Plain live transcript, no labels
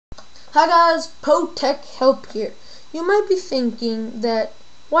Hi guys, Pro Tech Help here. You might be thinking that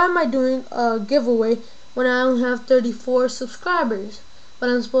why am I doing a giveaway when I only have 34 subscribers, but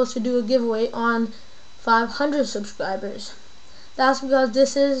I'm supposed to do a giveaway on 500 subscribers. That's because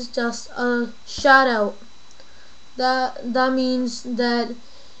this is just a shout out. That means that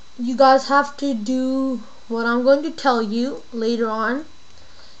you guys have to do what I'm going to tell you later on,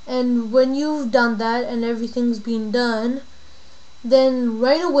 and when you've done that and everything's been done, then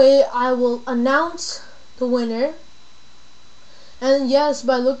right away I will announce the winner. And yes,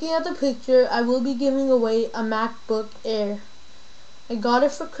 by looking at the picture, I will be giving away a MacBook Air. I got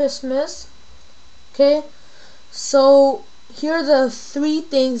it for Christmas. Okay, so here are the 3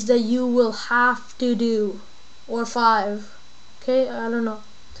 things that you will have to do, or 5. Okay, I don't know.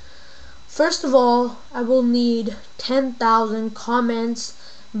 First of all, I will need 10,000 comments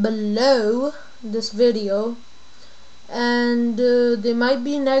below this video, and they might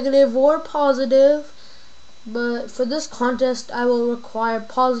be negative or positive, but for this contest I will require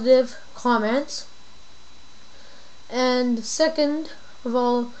positive comments. And second of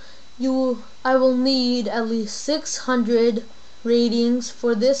all, I will need at least 600 ratings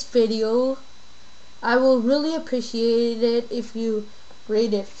for this video. I will really appreciate it if you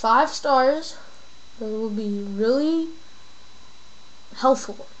rate it 5 stars. That will be really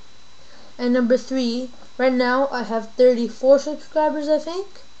helpful. And number 3, right now I have 34 subscribers, I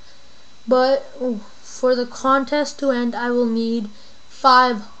think, but for the contest to end I will need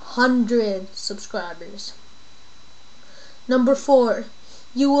 500 subscribers. Number 4,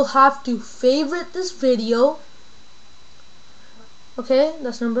 you will have to favorite this video. Okay,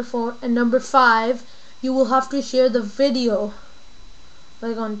 that's number 4. And number 5, you will have to share the video,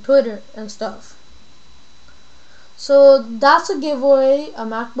 like on Twitter and stuff. So that's a giveaway, a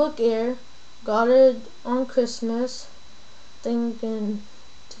MacBook Air. Got it on Christmas, I think in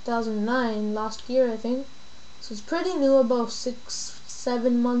 2009, last year I think. So it's pretty new, about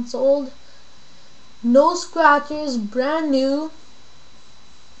 6-7 months old. No scratches, brand new.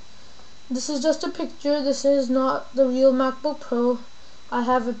 This is just a picture, this is not the real MacBook Pro. I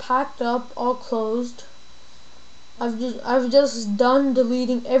have it packed up, all closed. I've just done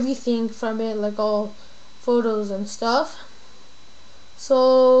deleting everything from it, like all photos and stuff.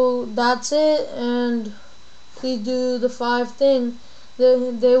 So that's it, and please do the 5 thing.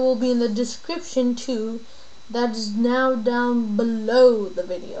 They will be in the description too. That is now down below the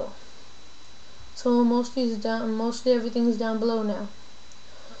video. So mostly everything is down below now.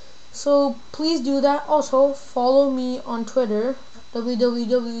 So please do that. Also follow me on Twitter,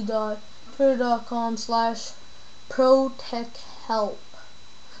 www.twitter.com/protechhelp.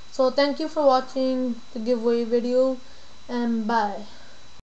 So thank you for watching the giveaway video, and bye.